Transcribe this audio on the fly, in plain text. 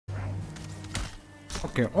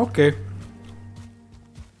Okay, okay.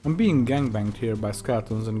 I'm being gangbanged here by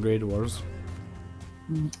skeletons and Great Wars.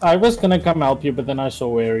 I was gonna come help you, but then I saw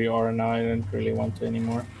where you are, and now I don't really want to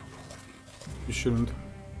anymore. You shouldn't.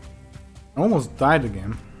 I almost died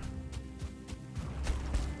again.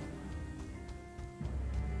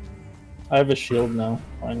 I have a shield now,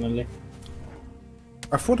 finally.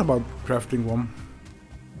 I thought about crafting one.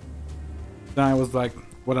 Then I was like,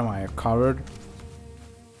 what am I, a coward?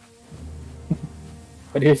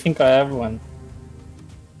 But do you think I have one?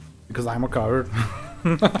 Because I'm a coward.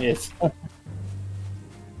 Yes.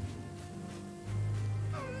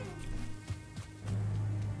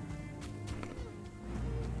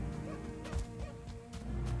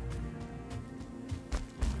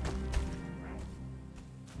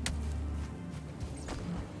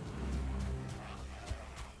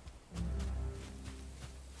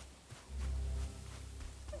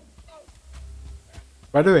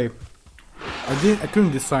 By the way, I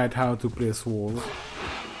couldn't decide how to place walls.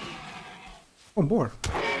 Oh, more.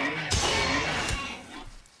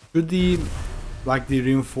 Should the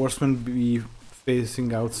reinforcement be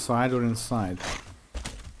facing outside or inside?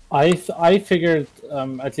 I figured,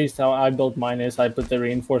 at least how I built mine is, I put the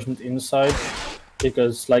reinforcement inside,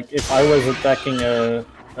 because like if I was attacking a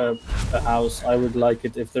house, I would like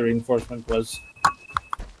it if the reinforcement was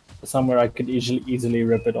somewhere I could easily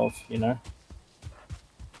rip it off, you know.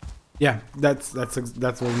 Yeah,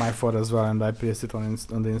 that was my thought as well, and I placed it on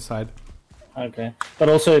the inside. Okay, but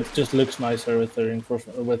also it just looks nicer with the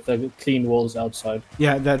reinforcement, with the clean walls outside.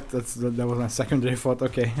 Yeah, that was my secondary thought.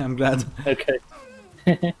 Okay, I'm glad. Okay.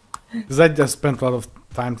 Because I just spent a lot of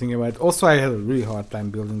time thinking about it. Also, I had a really hard time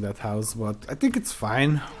building that house, but I think it's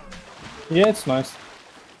fine. Yeah, it's nice.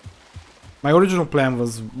 My original plan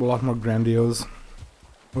was a lot more grandiose.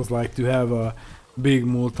 It was like to have a big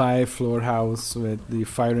multi-floor house with the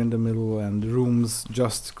fire in the middle and rooms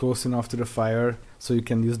just close enough to the fire so you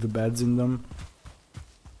can use the beds in them.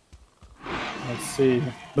 Let's see.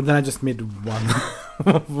 But then I just made one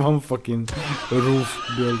one fucking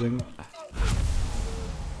roof building.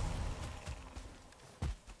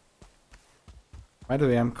 By the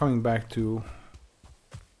way, I'm coming back to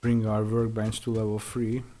bring our workbench to level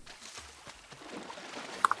 3.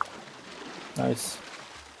 Nice.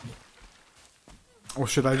 Oh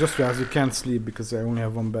shit, I just realized you can't sleep because I only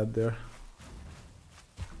have one bed there.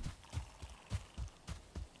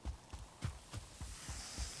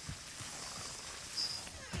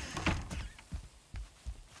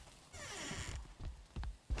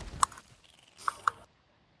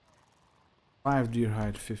 Five deer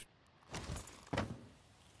hide, 50.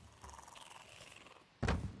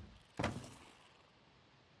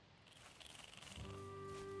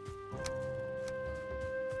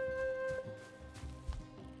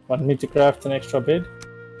 Want me to craft an extra bed?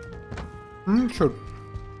 Sure.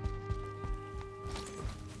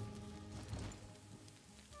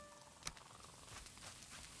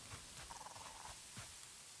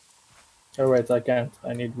 Oh wait, I can't.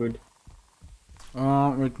 I need wood.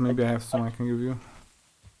 Wait, maybe I have some I can give you.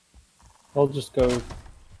 I'll just go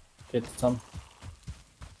get some.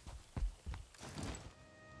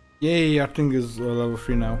 Yay, our thing is level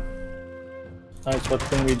 3 now. Nice, what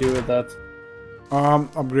can we do with that?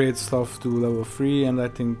 Upgrade stuff to level 3, and I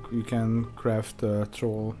think you can craft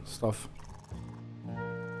troll stuff.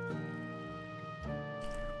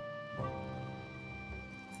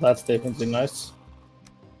 That's definitely nice.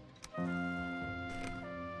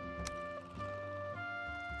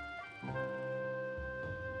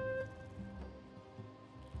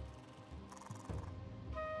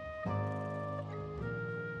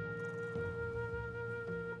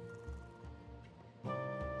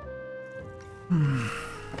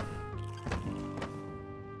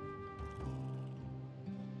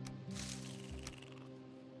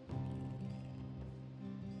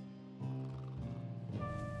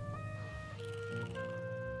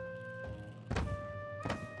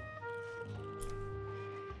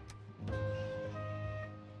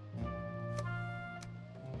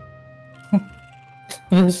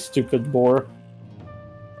 Stupid boar.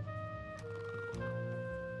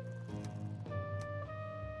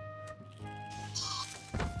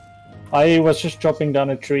 I was just chopping down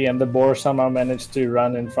a tree and the boar somehow managed to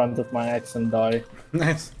run in front of my axe and die.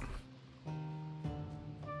 Nice.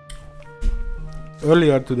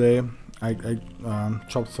 Earlier today, I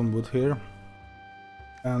chopped some wood here,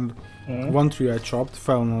 and one tree I chopped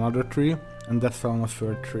fell on another tree, and that fell on a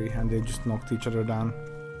third tree, and they just knocked each other down.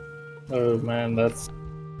 Oh man, that's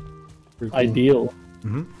Pretty cool. ideal.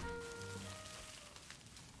 Mm-hmm.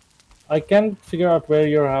 I can't figure out where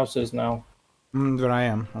your house is now. Where I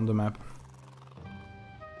am on the map.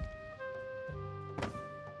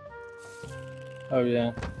 Oh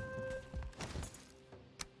yeah.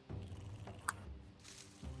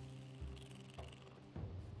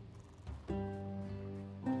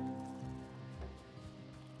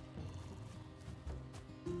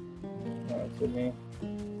 Alright, to me.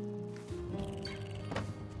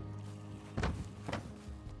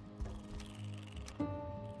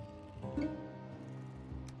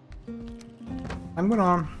 I'm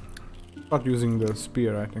gonna start using the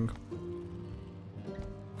spear, I think.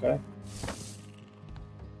 Okay.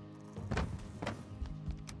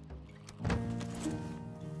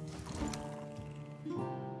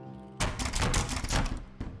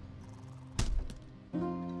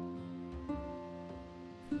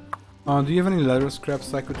 Do you have any leather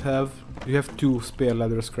scraps I could have? You have 2 spare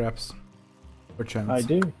leather scraps. Per chance. I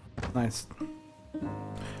do. Nice.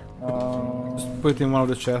 Just put it in one of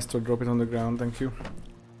the chests or drop it on the ground, thank you.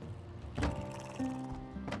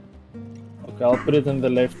 Okay, I'll put it in the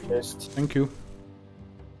left chest. Thank you.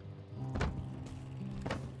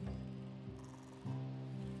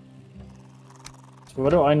 So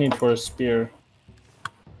what do I need for a spear?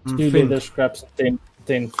 2 flint. leather scraps and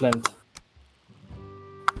 10 flint.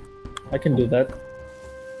 I can do that.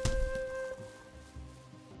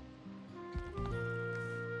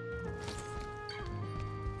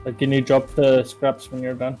 Can you drop the scraps when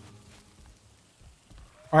you're done?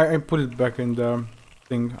 I put it back in the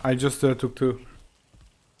thing. I just took 2.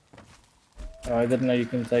 Oh, I didn't know you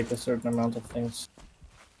can take a certain amount of things.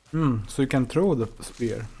 So you can throw the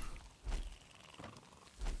spear.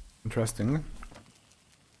 Interesting.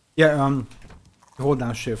 Yeah, hold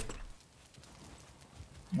down shift.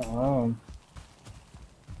 Oh.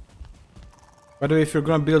 By the way, if you're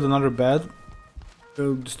gonna build another bed,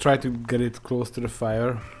 just try to get it close to the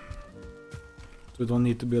fire. So you don't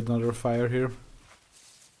need to build another fire here.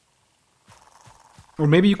 Or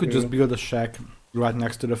maybe you could just build a shack right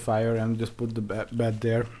next to the fire and just put the bed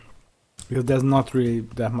there. Because there's not really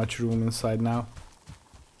that much room inside now.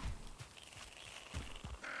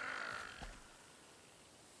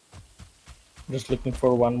 Just looking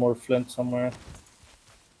for one more flint somewhere.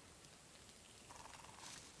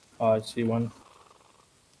 Oh, I see one.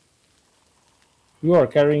 You are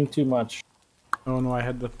carrying too much. Oh no, I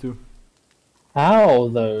had that too. How,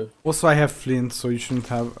 though? Also, I have flint, so you shouldn't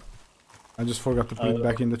have... I just forgot to put it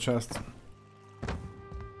back in the chest.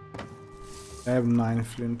 I have 9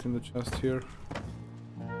 flint in the chest here.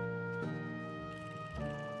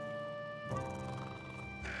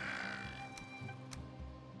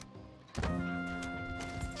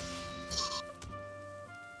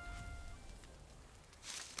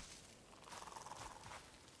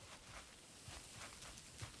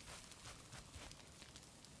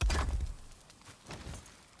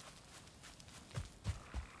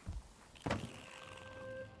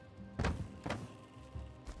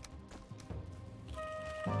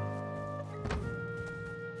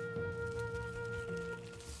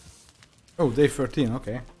 Oh, day 13,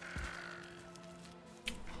 okay.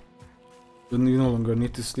 You no longer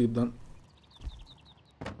need to sleep then.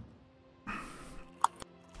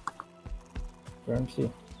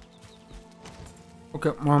 Apparently. Okay,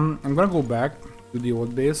 I'm gonna go back to the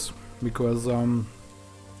old base because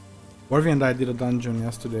Orvi and I did a dungeon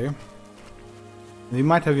yesterday. We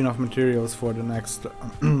might have enough materials for the next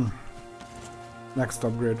next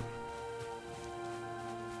upgrade.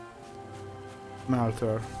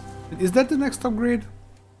 Smelter. Is that the next upgrade?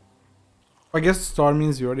 I guess star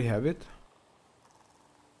means you already have it.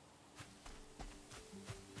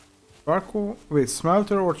 Charcoal? Wait,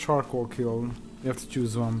 smelter or charcoal kiln? You have to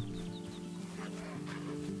choose one.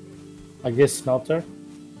 I guess smelter.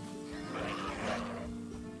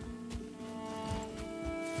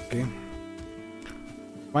 Okay.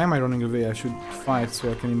 Why am I running away? I should fight so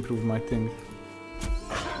I can improve my thing.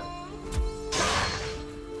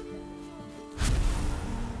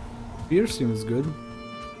 Beer seems good.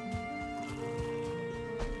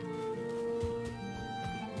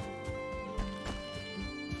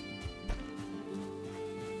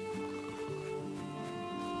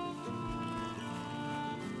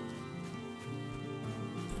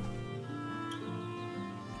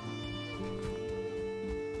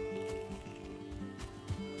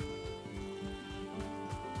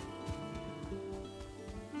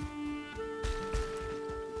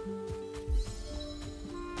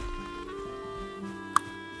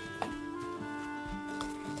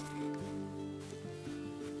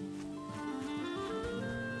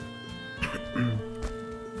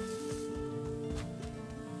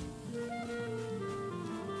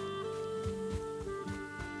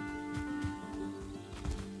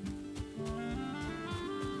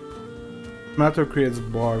 Matter creates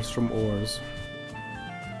bars from ores.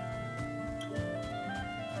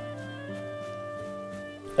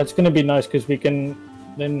 That's gonna be nice because we can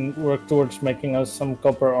then work towards making us some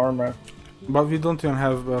copper armor. But we don't even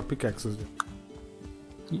have pickaxes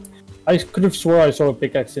yet. I could have swore I saw a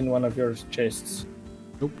pickaxe in one of your chests.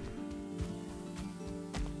 Nope.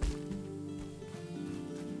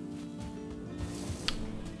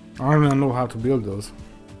 I don't even know how to build those.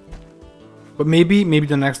 But maybe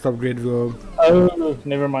the next upgrade will... Oh,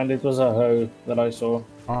 never mind. It was a hoe that I saw.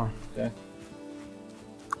 Ah. Okay.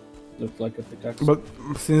 Looked like a pickaxe. But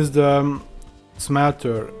since the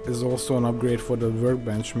smelter is also an upgrade for the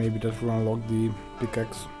workbench, maybe that will unlock the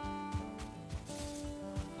pickaxe.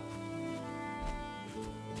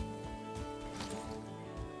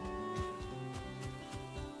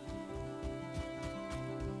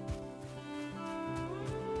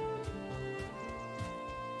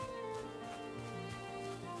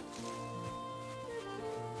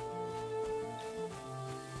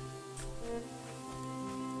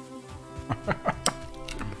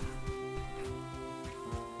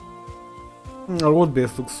 The old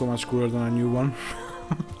base looks so much cooler than a new one.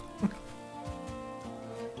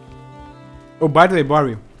 Oh, by the way,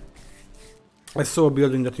 Barry, I saw a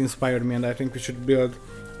building that inspired me, and I think we should build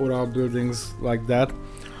all our buildings like that.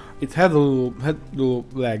 It had little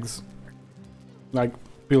legs, like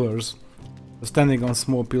pillars, standing on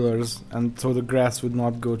small pillars, and so the grass would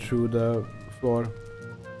not go through the floor.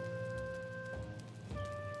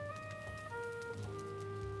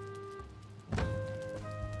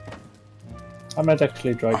 I might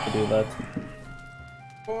actually try to do that.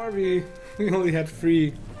 Barry, we only had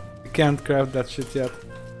 3. We can't craft that shit yet.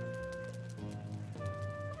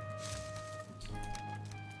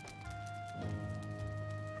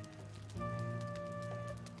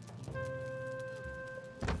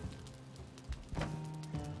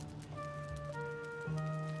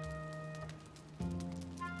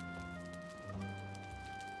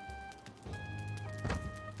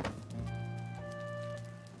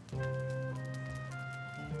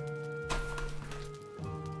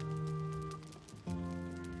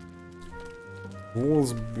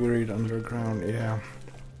 Walls buried underground, yeah.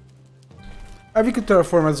 We could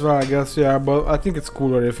terraform as well, I guess, yeah, but I think it's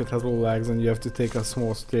cooler if it has little legs and you have to take a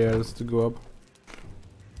small stairs to go up.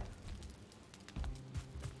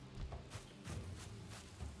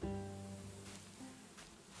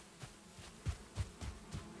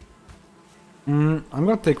 I'm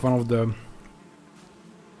gonna take one of the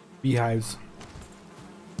beehives.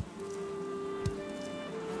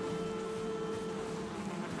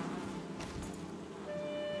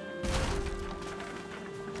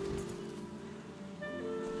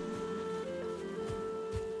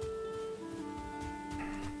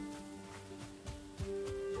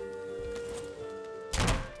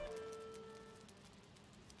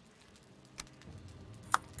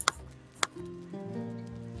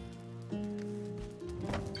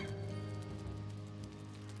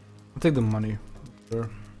 Take the money. Sure.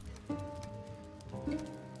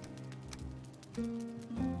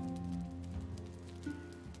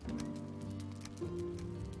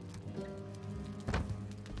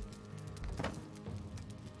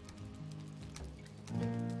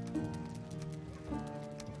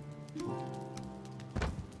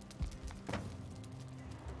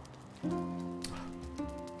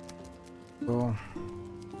 So.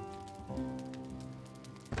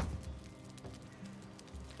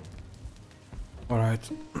 Alright.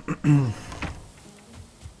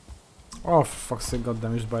 Oh, for fuck's sake, got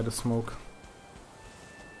damaged by the smoke.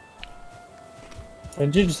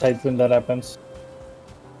 Don't you just hate when that happens?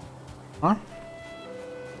 Huh?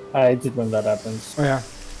 I hate it when that happens. Oh yeah.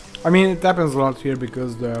 I mean, it happens a lot here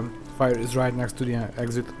because the fire is right next to the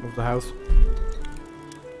exit of the house.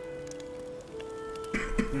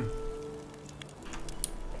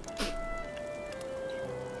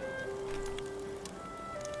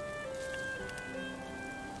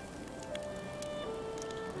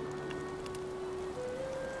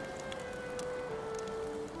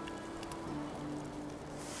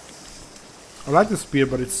 I like the spear,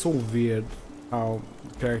 but it's so weird how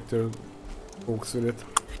the character pokes with it.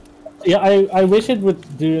 Yeah, I wish it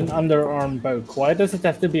would do an underarm poke. Why does it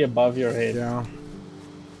have to be above your head? Yeah.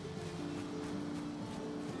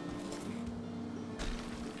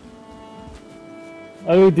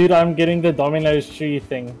 Oh, dude, I'm getting the Domino's tree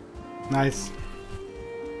thing. Nice.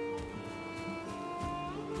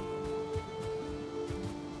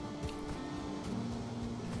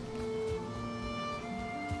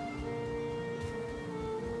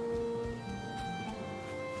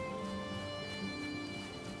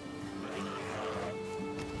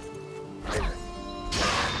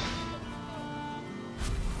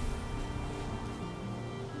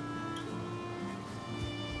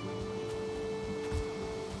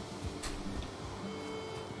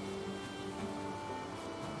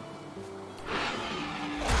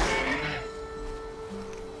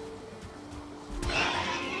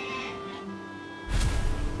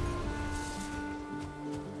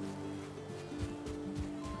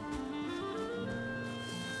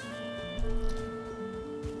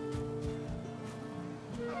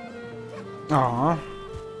 Aw.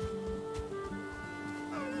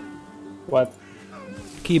 What?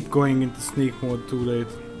 Keep going into sneak mode too late.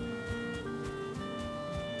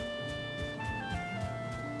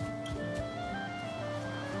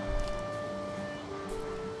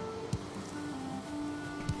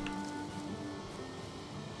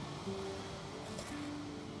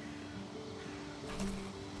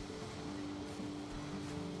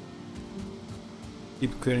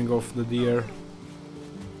 Keep clearing off the deer.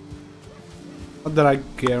 Not that I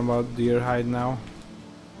care about deer hide now.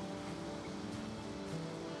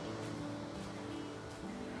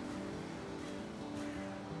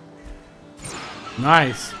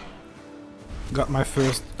 Nice! Got my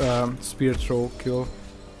first spear throw kill.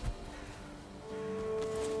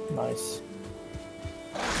 Nice.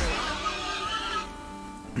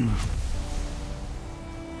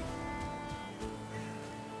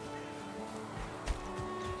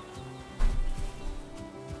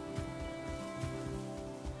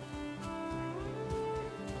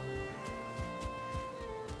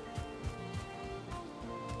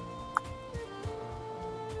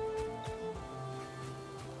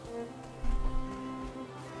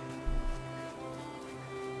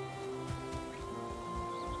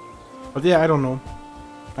 But yeah, I don't know.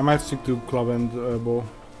 I might stick to club and bow.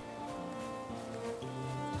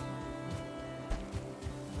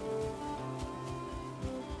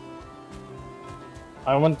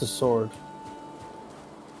 I want the sword.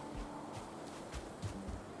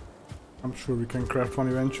 I'm sure we can craft one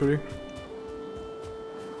eventually.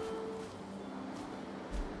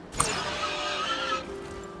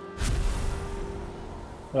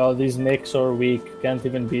 Well, these mechs are weak. Can't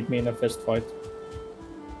even beat me in a fist fight.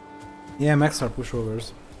 Yeah, mechs are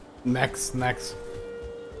pushovers. Mechs.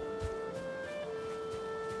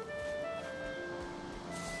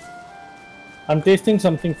 I'm tasting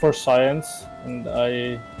something for science, and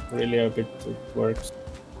I really hope it works.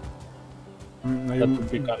 Are That you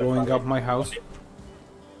would be kind of blowing funny. up my house?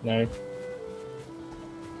 No.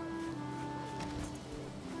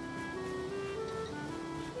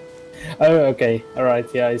 Oh, okay.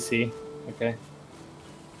 Alright, yeah, I see. Okay.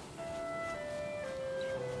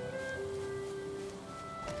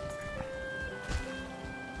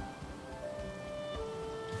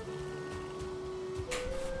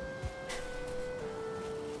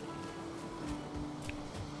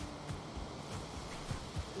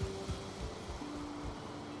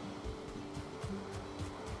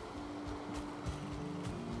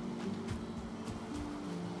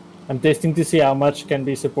 I'm testing to see how much can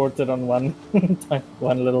be supported on one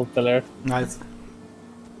one little pillar, Nice.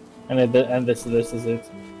 and this is it.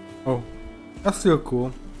 Oh, that's still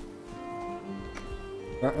cool.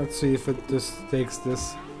 Let's see if it just takes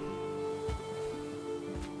this.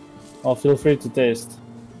 Oh, feel free to taste.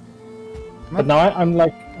 But now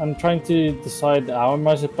I'm trying to decide how am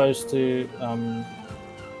I supposed to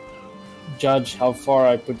judge how far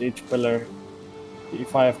I put each pillar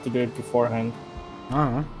if I have to do it beforehand. I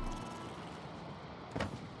don't know.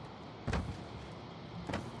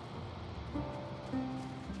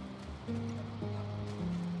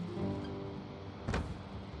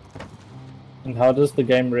 And how does the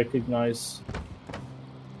game recognize?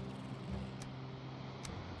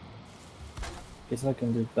 Guess I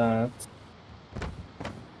can do that.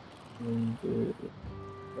 And do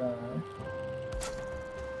that.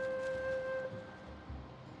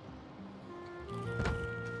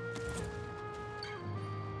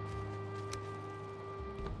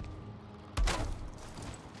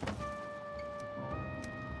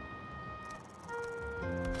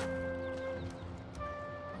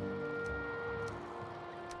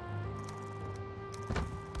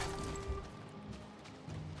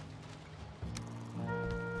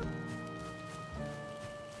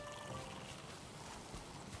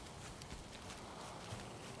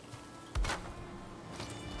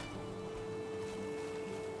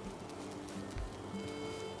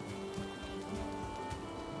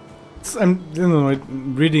 I'm, you know,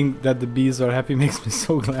 reading that the bees are happy makes me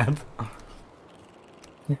so glad.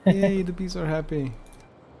 Yay, the bees are happy.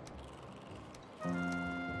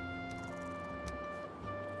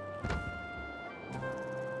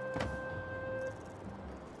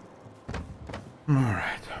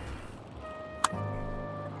 Alright.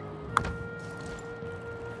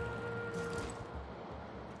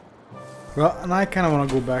 Well, and I kind of want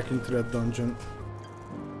to go back into that dungeon.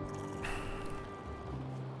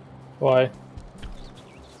 Why?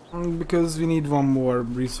 Because we need one more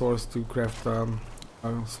resource to craft a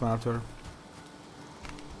smelter.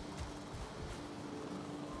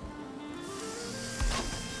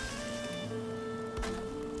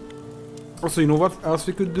 Also, you know what else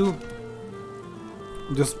we could do?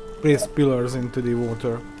 Just place pillars into the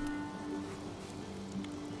water.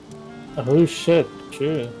 Oh shit,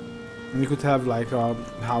 true. And you could have like a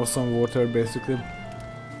house on water basically.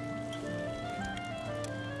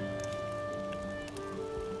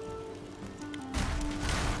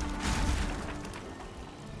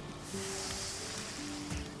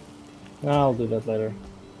 I'll do that later.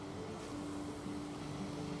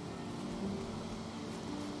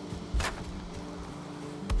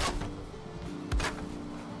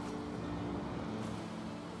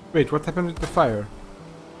 Wait, what happened with the fire?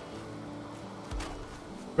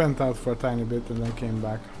 Went out for a tiny bit and then came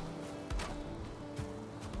back.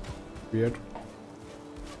 Weird.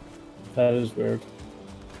 That is weird.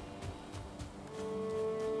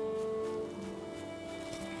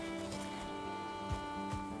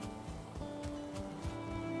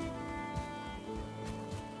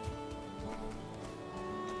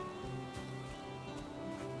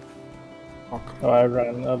 Fuck. Oh, I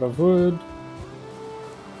ran out of wood.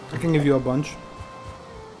 I can give you a bunch.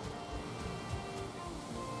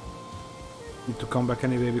 Need to come back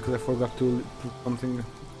anyway because I forgot to put something.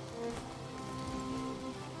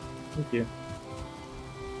 Thank you.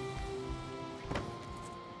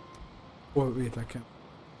 Oh wait, I can't.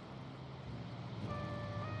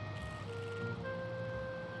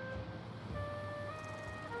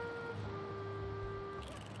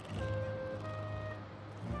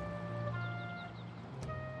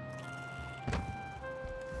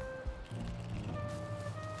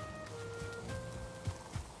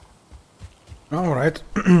 Alright,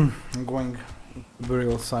 I'm going to the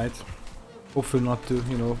burial site. Hopefully not to,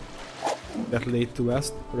 you know, get late to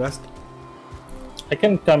rest. I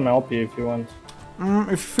can come help you if you want. If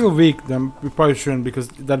you feel weak, then we probably shouldn't because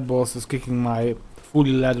that boss is kicking my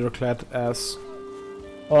fully leather-clad ass.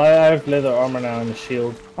 Well, I have leather armor now and a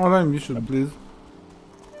shield. Oh, then you should, please.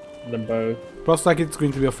 The bow. Plus, like, it's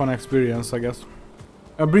going to be a fun experience, I guess.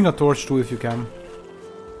 Bring a torch too if you can.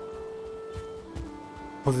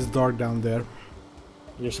 Cause it's dark down there.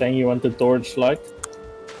 You're saying you want the torchlight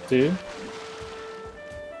too?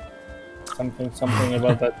 Something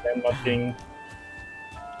about that then not being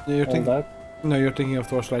Yeah, you're all thinking. that? No, you're thinking of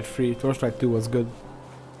Torchlight 3. Torchlight 2 was good.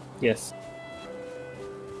 Yes.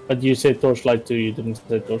 But you said torchlight 2, you didn't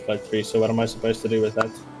say torchlight 3, so what am I supposed to do with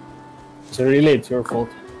that? So really it's your fault.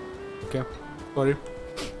 Okay, sorry.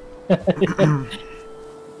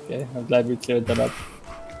 Okay, I'm glad we cleared that up.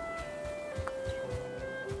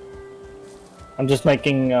 I'm just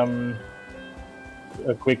making a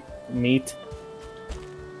quick meat.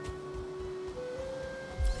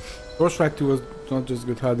 Torchlight 2 was not just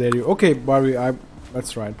good, how dare you. Okay, Barbie,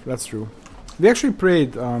 that's right, that's true. We actually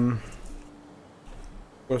played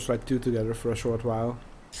Torchlight 2 together for a short while.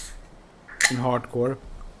 In hardcore.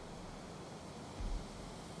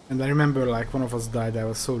 And I remember like one of us died, I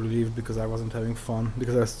was so relieved because I wasn't having fun.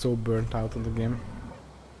 Because I was so burnt out on the game.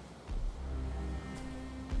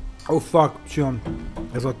 Oh fuck, Shion.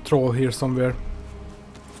 There's a troll here somewhere.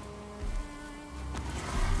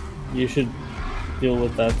 You should deal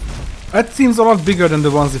with that. That seems a lot bigger than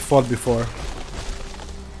the ones we fought before.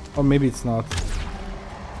 Or maybe it's not.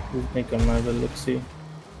 We'll make another look-see.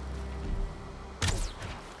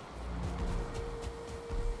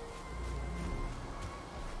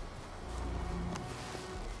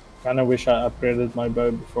 Kinda wish I upgraded my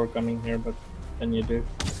bow before coming here, but then you do.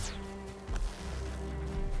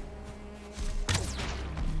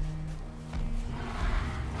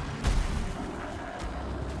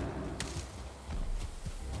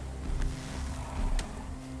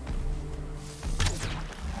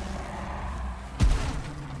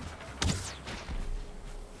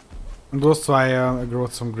 And also I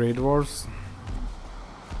wrote some Grey Dwarfs.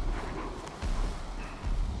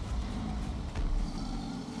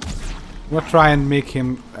 I'm gonna try and make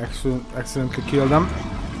him accidentally kill them.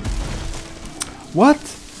 What?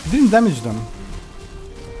 Didn't damage them.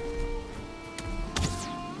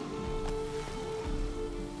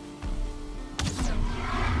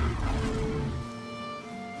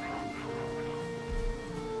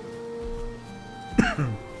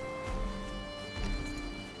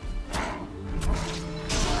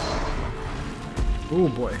 Oh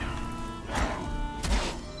boy.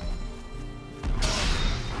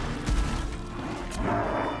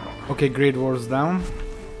 Okay, Great War's down.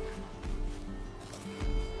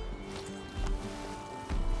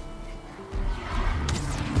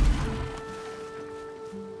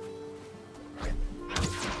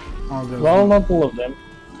 Oh, Well, not all of them.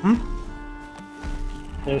 Hmm?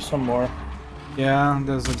 There's some more. Yeah,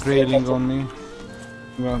 there's a grayling on me.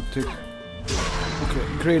 I'm gonna take... Okay,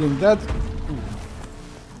 grayling dead.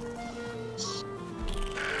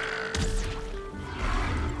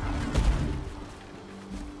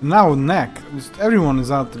 Now neck. Just everyone is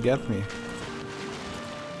out to get me.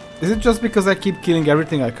 Is it just because I keep killing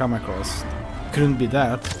everything I come across? Couldn't be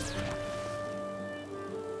that.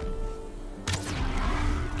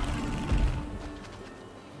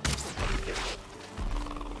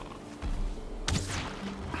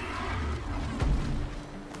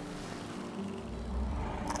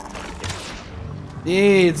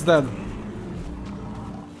 Yay, it's dead.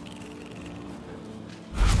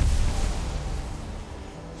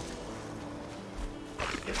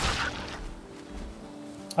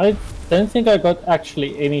 I don't think I got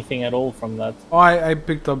actually anything at all from that. Oh, I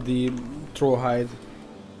picked up the troll hide.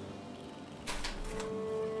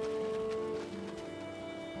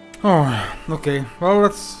 Oh, okay. Well,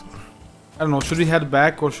 let's... I don't know, should we head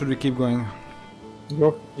back or should we keep going?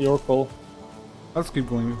 Your call. Let's keep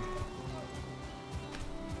going.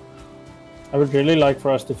 I would really like for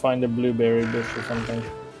us to find a blueberry bush or something.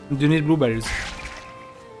 Do you need blueberries?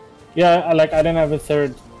 Yeah, I don't have a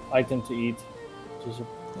third item to eat. Which is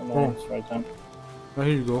annoyance right now. Oh,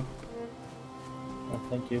 here you go. Oh,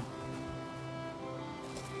 thank you.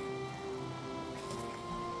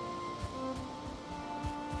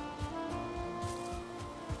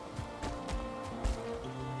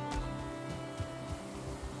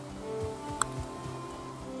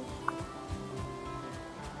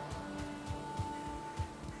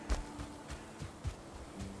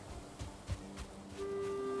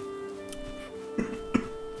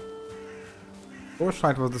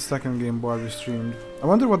 Fortnite was the second game Barbie streamed. I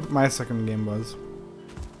wonder what my second game was.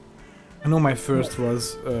 I know my first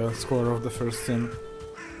was Score of the First Sin.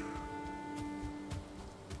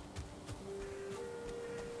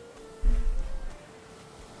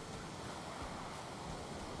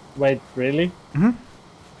 Wait, really? Mm-hmm.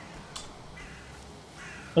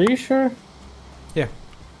 Are you sure? Yeah.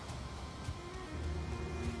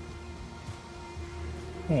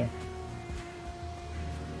 Hmm.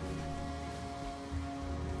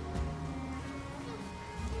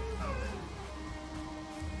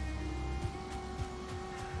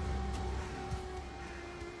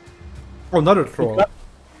 Oh, another troll.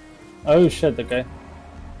 Oh shit, okay.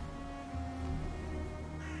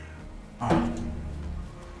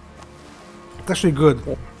 It's actually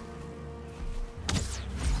good.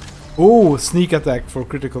 Oh, sneak attack for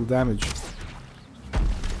critical damage.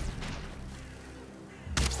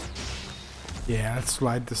 Yeah, let's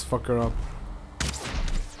light this fucker up.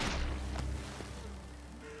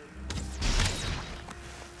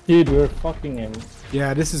 Dude, we're fucking him.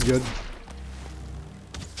 Yeah, this is good.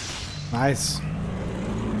 Nice.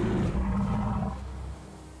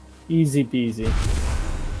 Easy peasy.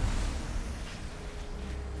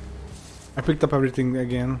 I picked up everything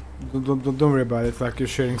again. Don't worry about it, like you're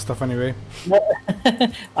sharing stuff anyway.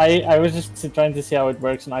 I was just trying to see how it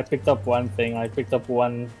works and I picked up one thing. I picked up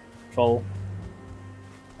one troll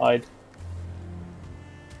hide.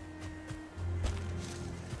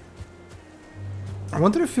 I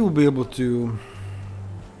wonder if you'll be able to...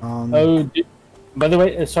 By the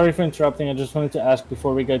way, sorry for interrupting. I just wanted to ask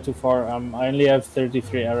before we go too far. I only have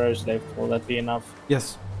 33 arrows left. Will that be enough?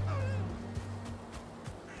 Yes.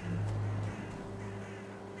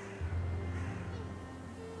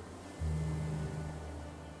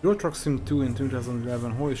 Euro Truck Sim 2 in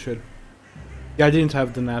 2011. Holy shit. Yeah, I didn't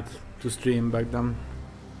have the net to stream back then.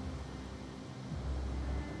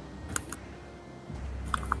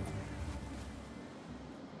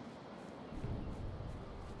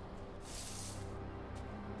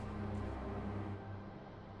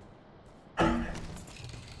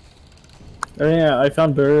 Oh yeah, I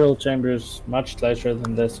found burial chambers much larger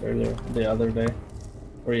than this earlier, the other day.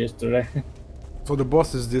 Or yesterday. So the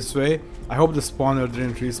boss is this way. I hope the spawner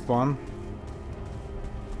didn't respawn.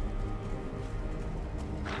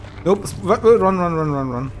 Nope,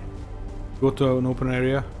 run. Go to an open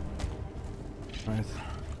area. Right.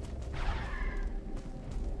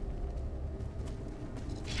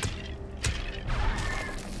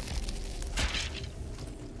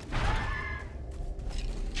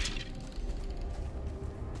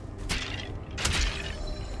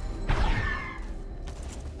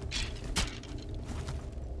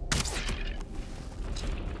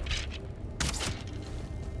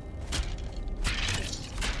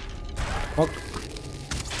 Fuck.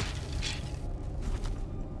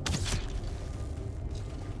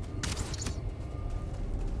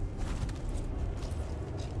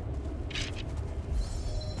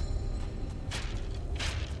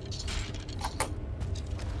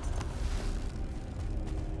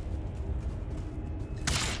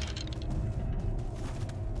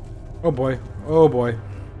 Oh boy, oh boy.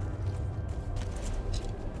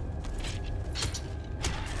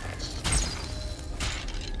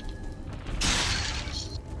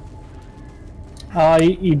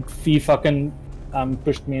 He fucking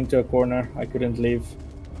pushed me into a corner. I couldn't leave.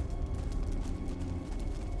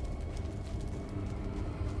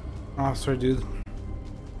 Oh, sorry, dude.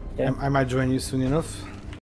 Okay. I might join you soon enough.